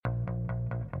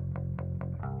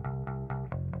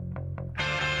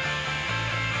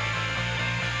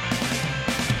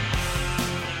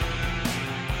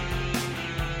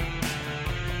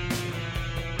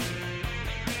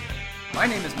My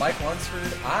name is Mike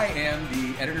Lunsford. I am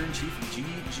the editor-in-chief of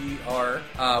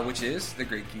GGR, which is the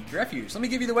Great Geek Refuge. Let me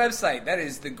give you the website. That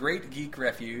is the Great Geek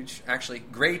Refuge. Actually,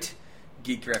 Great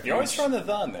Geek Refuge. You're always throwing the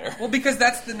 "the" there. Well, because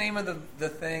that's the name of the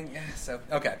thing. So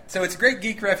it's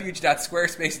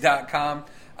greatgeekrefuge.squarespace.com.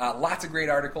 Lots of great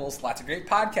articles, lots of great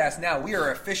podcasts. Now, we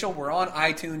are official. We're on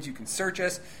iTunes. You can search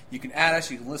us. You can add us.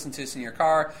 You can listen to us in your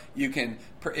car. You can,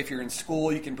 if you're in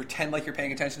school, you can pretend like you're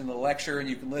paying attention to the lecture, and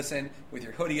you can listen with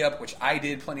your hoodie up, which I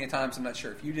did plenty of times. I'm not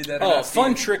sure if you did that or not.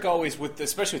 Fun trick always,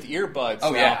 especially with earbuds.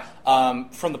 Oh, now,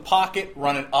 from the pocket,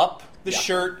 running up the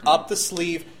shirt, up the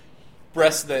sleeve,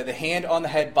 rest the hand on the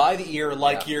head by the ear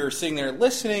like you're sitting there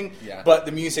listening, but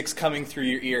the music's coming through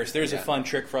your ears. There's a fun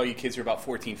trick for all you kids who are about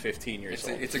 14, 15 years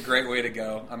old. It's a great way to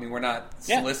go. I mean, we're not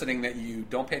soliciting that you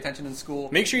don't pay attention in school.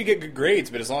 Make sure you get good grades,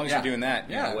 but as long as you're doing that,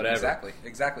 whatever.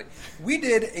 Exactly. We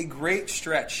did a great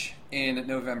stretch in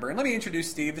November. And let me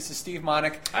introduce Steve. This is Steve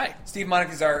Monick. Hi. Steve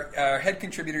Monick is our head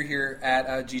contributor here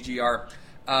at GGR.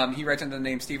 He writes under the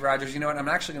name Steve Rogers. You know what? I'm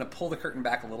actually going to pull the curtain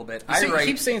back a little bit. You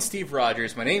keep saying Steve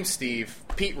Rogers. My name's Steve.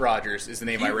 Pete Rogers is the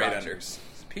name I write under.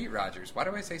 Pete Rogers. Why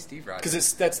do I say Steve Rogers?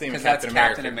 Because that's the name of Captain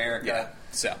America. Captain America. Yeah.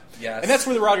 So. Yes. And that's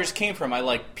where the Rogers came from. I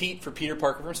like Pete for Peter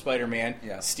Parker from Spider-Man.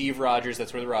 Yeah. Steve Rogers,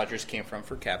 that's where the Rogers came from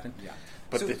for Captain. Yeah.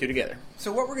 Put the two together.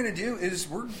 So what we're going to do is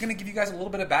we're going to give you guys a little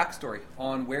bit of backstory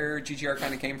on where GGR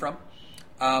kind of came from.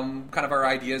 Kind of our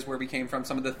ideas, where we came from,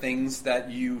 some of the things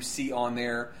that you see on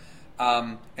there.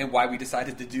 And why we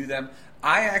decided to do them.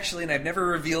 I actually, and I've never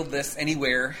revealed this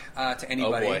anywhere to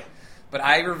anybody, but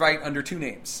I write under two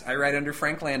names. I write under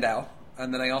Frank Landau,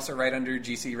 and then I also write under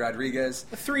GC Rodriguez.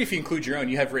 3 if you include your own.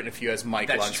 You have written a few as Mike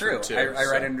Lunsford. That's true. I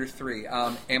write under 3.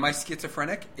 Am I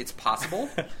schizophrenic? It's possible.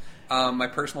 My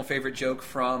personal favorite joke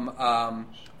from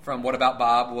What About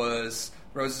Bob was,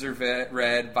 roses are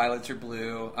red, violets are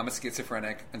blue, I'm a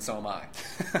schizophrenic, and so am I.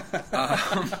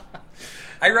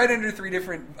 I write under 3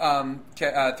 different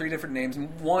names.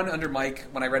 One under Mike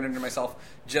when I write under myself,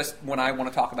 just when I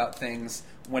want to talk about things,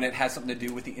 when it has something to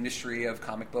do with the industry of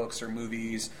comic books or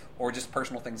movies or just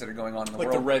personal things that are going on in the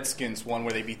world. Like the Redskins one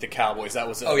where they beat the Cowboys. That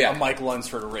was a Mike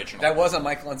Lunsford original. That was a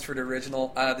Mike Lunsford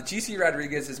original. The GC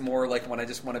Rodriguez is more like when I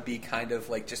just want to be kind of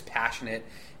like just passionate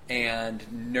and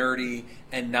nerdy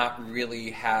and not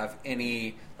really have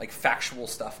any like factual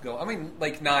stuff go. I mean,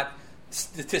 like not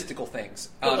statistical things.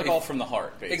 All from the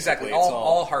heart, basically. Exactly,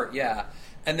 all heart, yeah.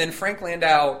 And then Frank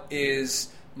Landau is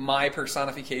my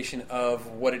personification of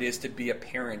what it is to be a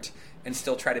parent and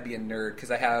still try to be a nerd,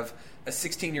 because I have a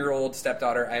 16-year-old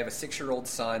stepdaughter, I have a 6-year-old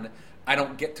son. I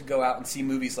don't get to go out and see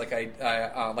movies like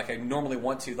I normally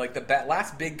want to. Like the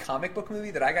last big comic book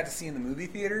movie that I got to see in the movie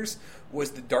theaters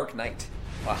was The Dark Knight.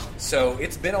 Wow. So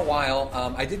it's been a while.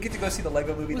 I did get to go see the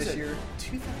Lego movie this year.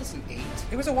 2008?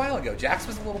 It was a while ago. Jax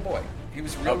was a little boy. He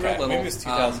was real little. Maybe it was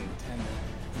 2010.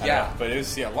 But it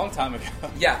was a long time ago.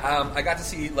 I got to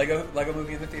see Lego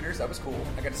movie in the theaters. That was cool.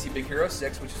 I got to see Big Hero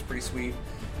 6, which is pretty sweet.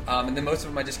 And then most of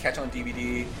them I just catch on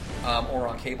DVD or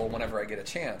on cable whenever I get a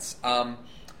chance.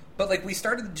 But like we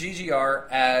started the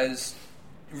GGR as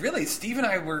really Steve and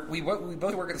I we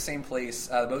both work at the same place,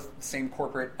 both the same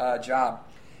corporate job,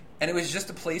 and it was just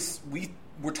a place we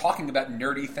were talking about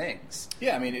nerdy things.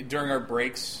 Yeah, I mean during our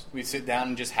breaks we'd sit down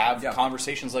and just have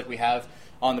conversations like we have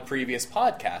on the previous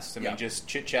podcast. I mean just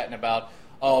chit chatting about,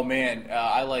 oh man,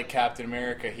 I like Captain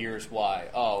America. Here's why.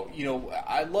 Oh,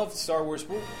 I love Star Wars.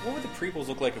 What would the prequels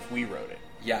look like if we wrote it?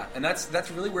 Yeah, and that's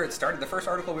really where it started. The first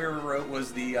article we ever wrote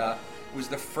was the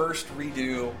first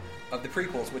redo of the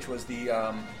prequels, which was the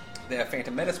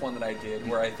Phantom Menace one that I did,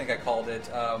 where I think I called it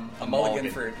a mulligan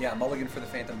for the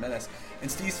Phantom Menace. And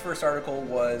Steve's first article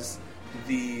was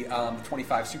the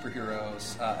 25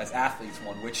 superheroes as athletes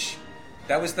one, which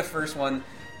that was the first one.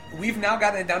 We've now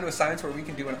gotten it down to a science where we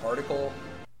can do an article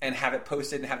and have it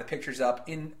posted and have the pictures up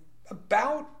in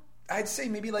about, I'd say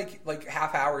maybe like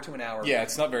half hour to an hour. Yeah,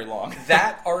 it's not very long.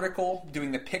 That article,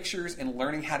 doing the pictures and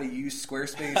learning how to use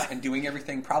Squarespace and doing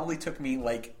everything probably took me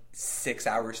like 6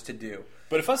 hours to do.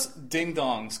 But if us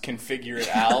ding-dongs can figure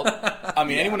it out, I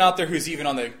mean, anyone out there who's even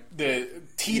on the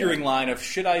teetering line of,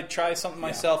 should I try something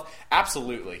myself?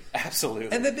 Absolutely.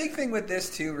 Absolutely. And the big thing with this,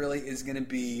 too, really is going to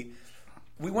be,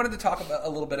 we wanted to talk a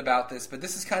little bit about this, but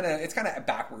this is kind of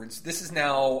backwards. This is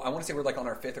now, I want to say we're like on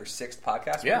our 5th or 6th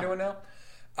podcast we're doing now.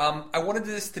 I wanted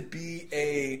this to be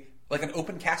an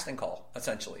open casting call,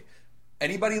 essentially.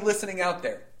 Anybody listening out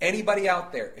there,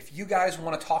 if you guys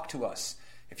want to talk to us,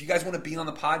 if you guys want to be on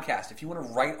the podcast, if you want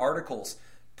to write articles,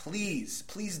 please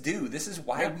do. This is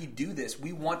why we do this.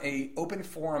 We want an open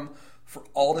forum for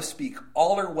all to speak.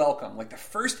 All are welcome. Like the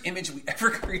first image we ever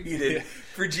created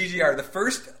for GGR, the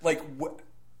first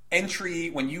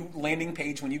entry, landing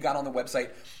page, when you got on the website,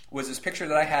 was this picture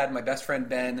that I had my best friend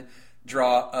Ben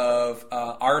draw of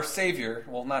our Savior.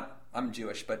 Well, I'm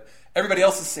Jewish, but everybody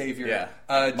else's Savior.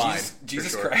 Yeah,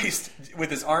 Jesus sure. Christ,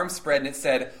 with his arms spread, and it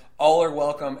said, "All are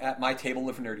welcome at my table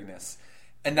of nerdiness."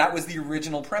 And that was the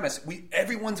original premise.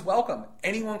 Everyone's welcome.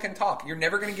 Anyone can talk. You're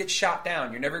never going to get shot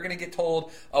down. You're never going to get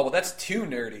told, "Oh, well, that's too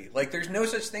nerdy." Like, there's no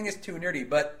such thing as too nerdy.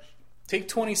 But take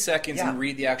 20 seconds and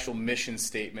read the actual mission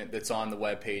statement that's on the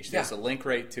webpage. There's a link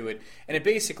right to it, and it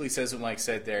basically says what Mike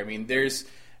said there. I mean, there's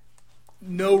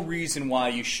no reason why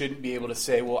you shouldn't be able to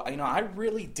say, "Well, I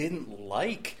really didn't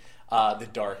like The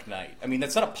Dark Knight." I mean,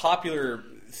 that's not a popular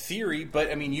theory,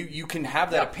 but I mean, you can have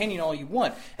that opinion all you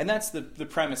want, and that's the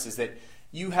premise, is that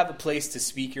you have a place to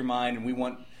speak your mind, and we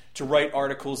want to write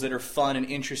articles that are fun and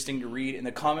interesting to read, and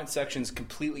the comment section is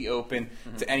completely open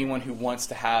to anyone who wants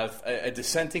to have a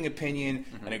dissenting opinion,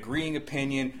 an agreeing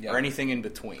opinion, or anything in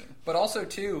between. But also,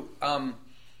 too,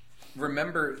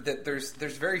 remember that there's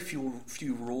very few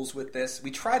rules with this.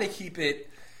 We try to keep it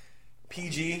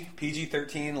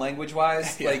PG-13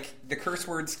 language-wise. Like, the curse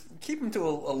words, keep them to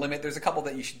a limit. There's a couple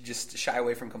that you should just shy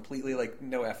away from completely, like,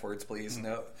 no F words, please.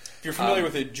 No. If you're familiar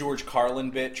with a George Carlin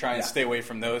bit, try and stay away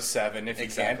from those 7 if you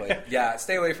can. Yeah,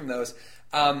 stay away from those.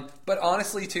 But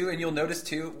honestly, too, and you'll notice,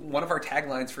 too, one of our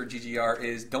taglines for GGR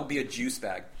is, "Don't be a juice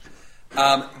bag."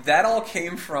 That all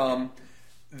came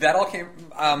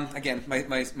again,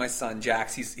 my son,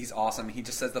 Jax, he's awesome. He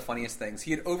just says the funniest things.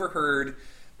 He had overheard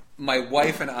my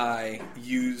wife and I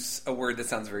use a word that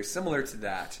sounds very similar to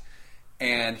that.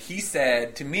 And he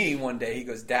said to me one day, he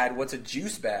goes, "Dad, what's a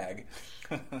juice bag?"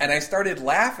 And I started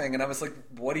laughing, and I was like,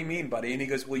 "What do you mean, buddy?" And he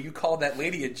goes, "Well, you called that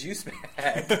lady a juice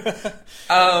bag."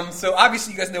 So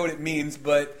obviously you guys know what it means,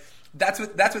 but that's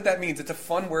what that means. It's a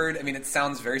fun word. I mean, it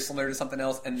sounds very similar to something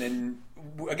else. And then,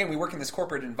 again, we work in this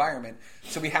corporate environment,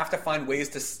 so we have to find ways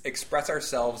to express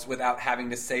ourselves without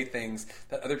having to say things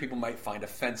that other people might find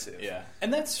offensive. Yeah,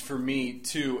 and that's for me,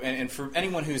 too, and for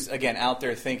anyone who's, again, out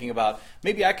there thinking about,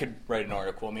 maybe I could write an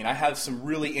article. I mean, I have some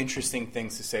really interesting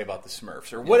things to say about the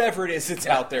Smurfs, or whatever it is that's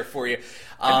out there for you.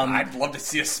 I'd love to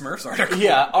see a Smurfs article.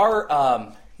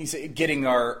 Yeah, he's getting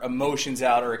our emotions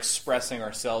out or expressing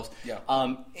ourselves. Yeah.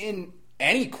 In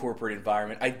any corporate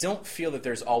environment, I don't feel that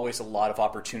there's always a lot of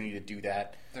opportunity to do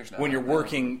that. There's not, when you're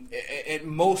working at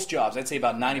most jobs. I'd say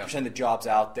about 90% of the jobs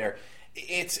out there,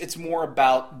 it's more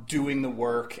about doing the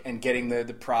work and getting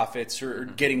the profits or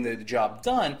getting the job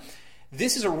done.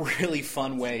 This is a really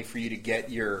fun way for you to get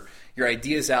your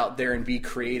ideas out there and be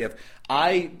creative.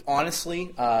 I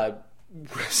honestly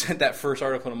sent that first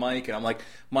article to Mike, and I'm like,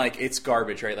 "Mike, it's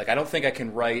garbage, right? Like, I don't think I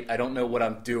can write. I don't know what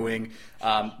I'm doing.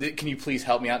 Can you please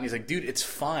help me out?" And he's like, "Dude, it's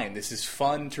fine. This is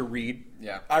fun to read."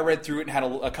 Yeah. I read through it and had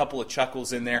a couple of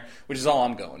chuckles in there, which is all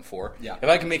I'm going for. Yeah. If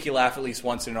I can make you laugh at least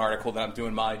once in an article, then I'm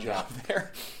doing my job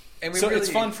there. And it's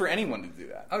fun for anyone to do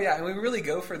that. Oh, yeah, and we really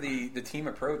go for the team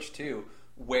approach, too,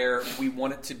 where we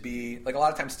want it to be, like, a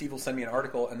lot of times Steve will send me an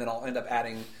article, and then I'll end up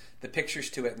adding the pictures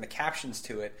to it and the captions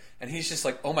to it, and he's just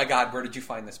like, "Oh my God, where did you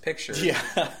find this picture?" Yeah.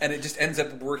 And it just ends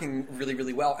up working really,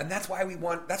 really well. And that's why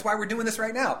we're doing this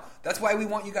right now. That's why we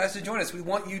want you guys to join us. We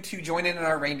want you to join in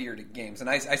our reindeer games. And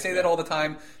I say that all the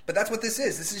time, but that's what this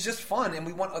is. This is just fun, and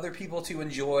we want other people to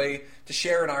enjoy, to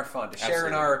share in our fun, to share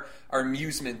in our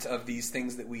amusement of these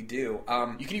things that we do.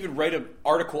 You can even write an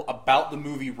article about the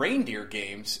movie Reindeer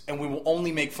Games, and we will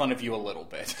only make fun of you a little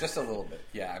bit. Just a little bit.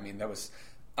 Yeah, I mean, that was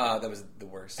the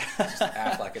worst. Just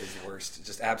act like it is the worst.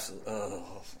 Just absolute.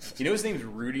 You know his name's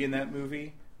Rudy in that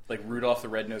movie? Like Rudolph the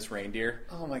Red-Nosed Reindeer?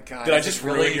 Oh my God. Did I just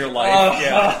ruin your life?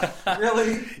 Yeah.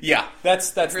 Really? Yeah,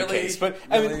 that's really? the case. But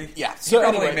really? I mean, yeah. So he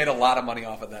probably anyway, made a lot of money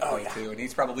off of that point, yeah. too. And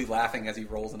he's probably laughing as he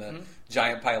rolls in a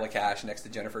giant pile of cash next to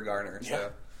Jennifer Garner. Yeah.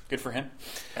 So. Good for him.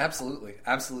 Absolutely.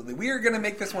 Absolutely. We are going to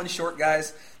make this one short,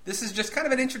 guys. This is just kind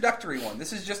of an introductory one.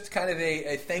 This is just kind of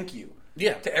a thank you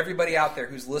to everybody out there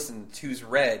who's listened, who's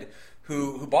read,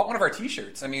 who bought one of our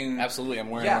T-shirts. I mean, absolutely. I'm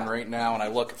wearing one right now, and I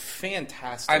look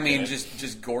fantastic. I mean,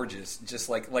 just gorgeous, just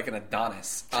like an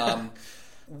Adonis.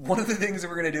 One of the things that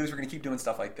we're going to do is we're going to keep doing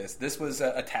stuff like this. This was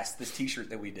a test, this T-shirt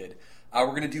that we did. We're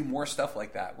going to do more stuff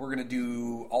like that. We're going to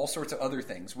do all sorts of other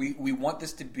things. We want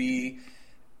this to be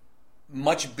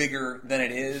much bigger than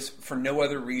it is for no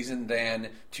other reason than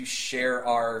to share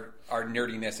our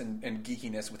nerdiness and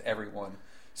geekiness with everyone.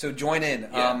 So join in.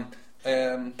 Yeah.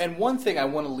 And one thing I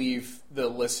want to leave the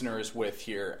listeners with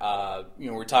here,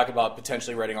 we're talking about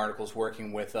potentially writing articles,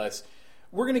 working with us.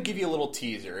 We're going to give you a little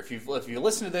teaser. If you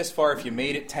listen to this far, if you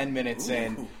made it 10 minutes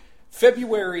in,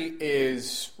 February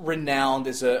is renowned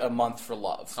as a month for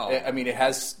love. Oh. I mean, it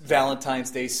has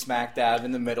Valentine's Day smack dab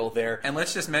in the middle there. And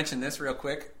let's just mention this real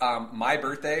quick. My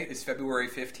birthday is February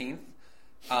 15th.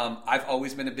 I've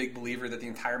always been a big believer that the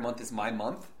entire month is my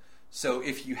month. So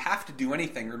if you have to do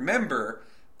anything, remember,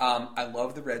 I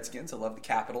love the Redskins. I love the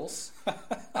Capitals.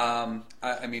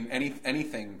 I mean,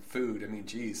 anything, food. I mean,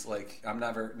 geez, like, I'm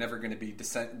never going to be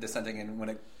dissenting in when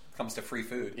it comes to free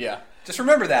food. Yeah. Just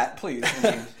remember that, please.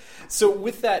 I mean, so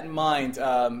with that in mind,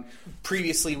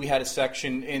 previously we had a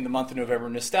section in the month of November,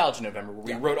 Nostalgia November,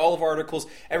 where we wrote all of our articles.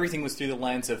 Everything was through the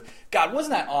lens of, God,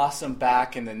 wasn't that awesome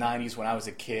back in the 90s when I was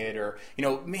a kid? Or,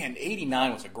 man,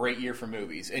 89 was a great year for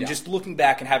movies. And just looking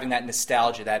back and having that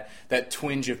nostalgia, that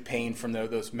twinge of pain from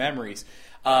those memories.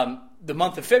 The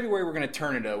month of February, we're going to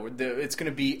turn it over. It's going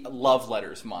to be Love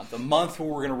Letters Month, a month where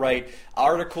we're going to write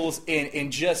articles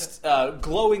in just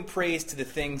glowing praise to the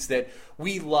things that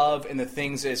we love and the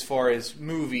things as far as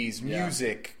movies,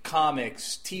 music,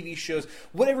 comics, TV shows,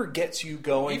 whatever gets you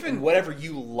going, even whatever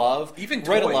you love, even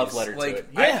write toys. A love letter to it.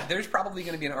 Yeah. There's probably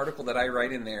going to be an article that I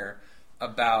write in there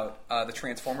about the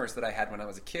Transformers that I had when I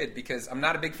was a kid, because I'm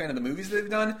not a big fan of the movies that they've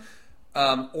done.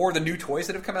 Or the new toys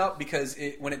that have come out, because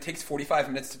when it takes 45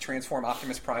 minutes to transform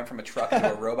Optimus Prime from a truck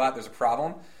into a robot, there's a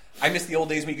problem. I miss the old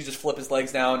days when you could just flip his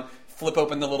legs down, flip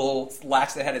open the little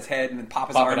latch that had his head, and then pop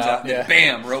his arms out, and then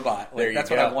bam, robot. Like, that's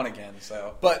what I want again.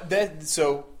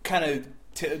 So kind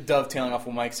of dovetailing off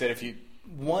what Mike said, if you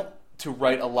want to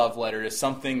write a love letter to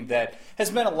something that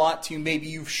has meant a lot to you, maybe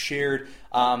you've shared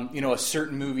a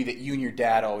certain movie that you and your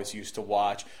dad always used to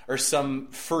watch, or some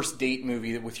first date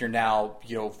movie with your now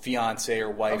fiance or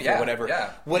wife or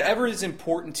whatever. Whatever is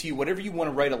important to you, whatever you want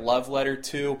to write a love letter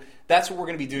to, that's what we're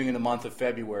going to be doing in the month of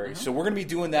February. Mm-hmm. So we're going to be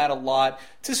doing that a lot,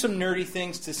 to some nerdy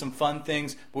things, to some fun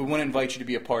things, but we want to invite you to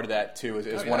be a part of that too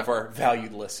as one of our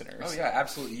valued listeners. Oh yeah,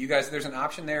 absolutely. You guys, there's an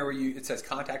option there where it says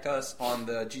contact us on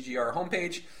the GGR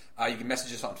homepage. You can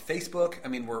message us on Facebook. I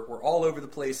mean, we're all over the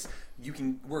place.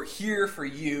 We're here for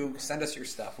you. Send us your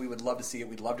stuff. We would love to see it.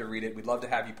 We'd love to read it. We'd love to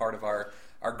have you part of our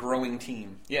growing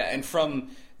team. Yeah, and from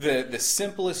the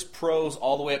simplest prose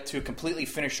all the way up to a completely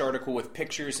finished article with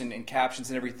pictures and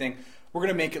captions and everything, we're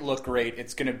going to make it look great.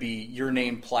 It's going to be your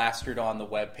name plastered on the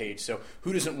webpage. So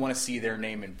who doesn't want to see their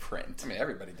name in print? I mean,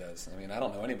 everybody does. I mean, I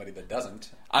don't know anybody that doesn't.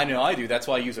 I know I do. That's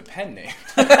why I use a pen name.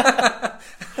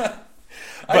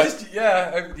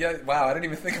 Wow, I didn't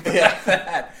even think about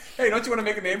that. Hey, don't you want to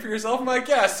make a name for yourself? I'm like,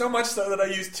 yeah, so much so that I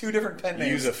use 2 different pen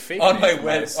names. Use a fake on my name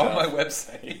on my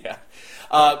website. Yeah.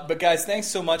 But guys, thanks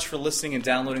so much for listening and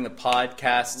downloading the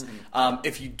podcast. Mm-hmm.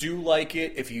 If you do like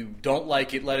it, if you don't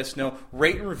like it, let us know.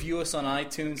 Rate and review us on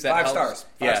iTunes. That 5 helps. stars.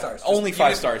 5 stars. Only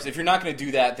 5 stars. If you're not going to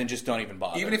do that, then just don't even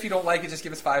bother. Even if you don't like it, just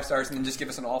give us 5 stars and then just give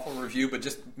us an awful review, but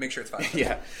just make sure it's 5 stars.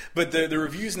 Yeah. But the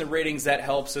reviews and the ratings, that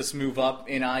helps us move up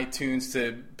in iTunes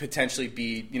to potentially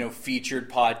be, featured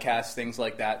podcasts, things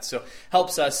like that. So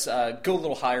helps us go a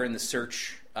little higher in the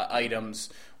search items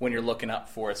when you're looking up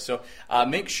for us. So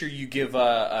make sure you give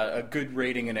a good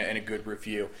rating and a good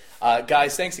review.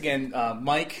 Guys, thanks again.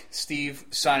 Mike, Steve,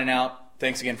 signing out.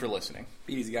 Thanks again for listening.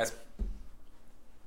 Be easy, guys.